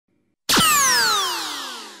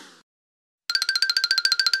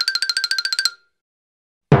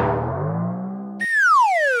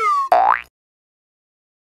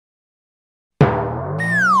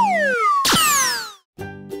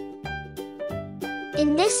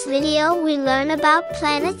In this video we learn about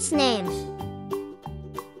planets' name.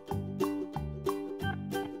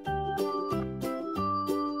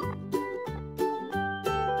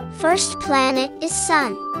 First planet is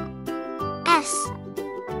Sun. S-U-N.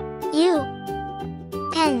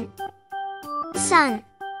 Sun.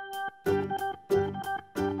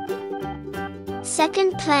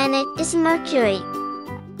 Second planet is Mercury.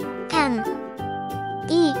 M-E-R-C-U-R-Y.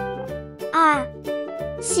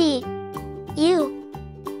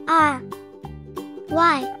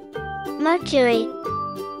 Mercury.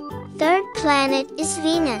 Third planet is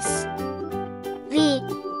Venus.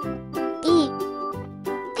 V-E-N-U-S.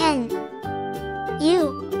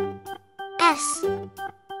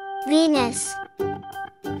 Venus.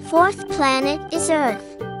 Fourth planet is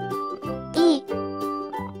Earth. E-A-R-T-H.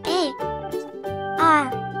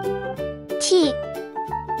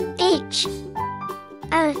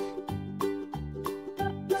 Earth.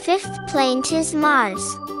 Fifth planet is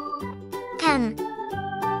Mars. M-A-R-S.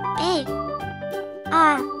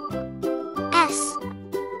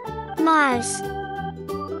 Mars.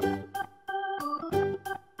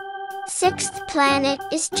 Sixth planet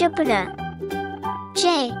is Jupiter.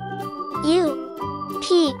 J-U-P-I-T-O-R.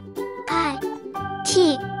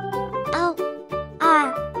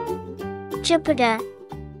 Jupiter.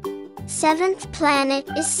 Seventh planet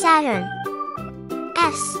is Saturn.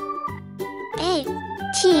 S-A-T-U-R-N.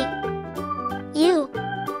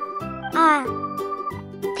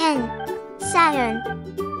 Saturn.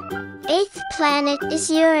 Eighth planet is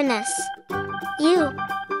Uranus.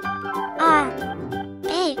 U-R-A-N-U-S.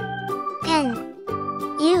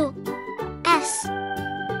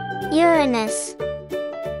 Uranus.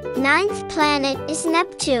 Ninth planet is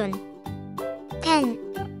Neptune.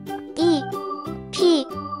 N-E-P-T-U-N-E.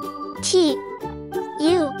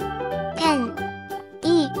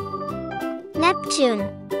 Neptune.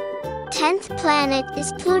 10th planet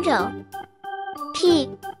is Pluto.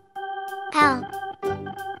 P-L-U-T-O.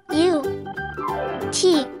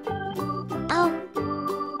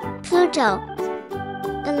 Pluto.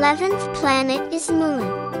 11th planet is Moon.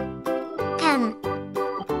 M-O-O-N.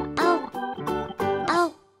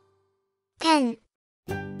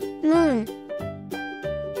 Moon.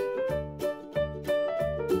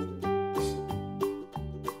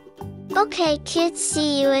 Okay kids,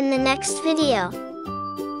 see you in the next video.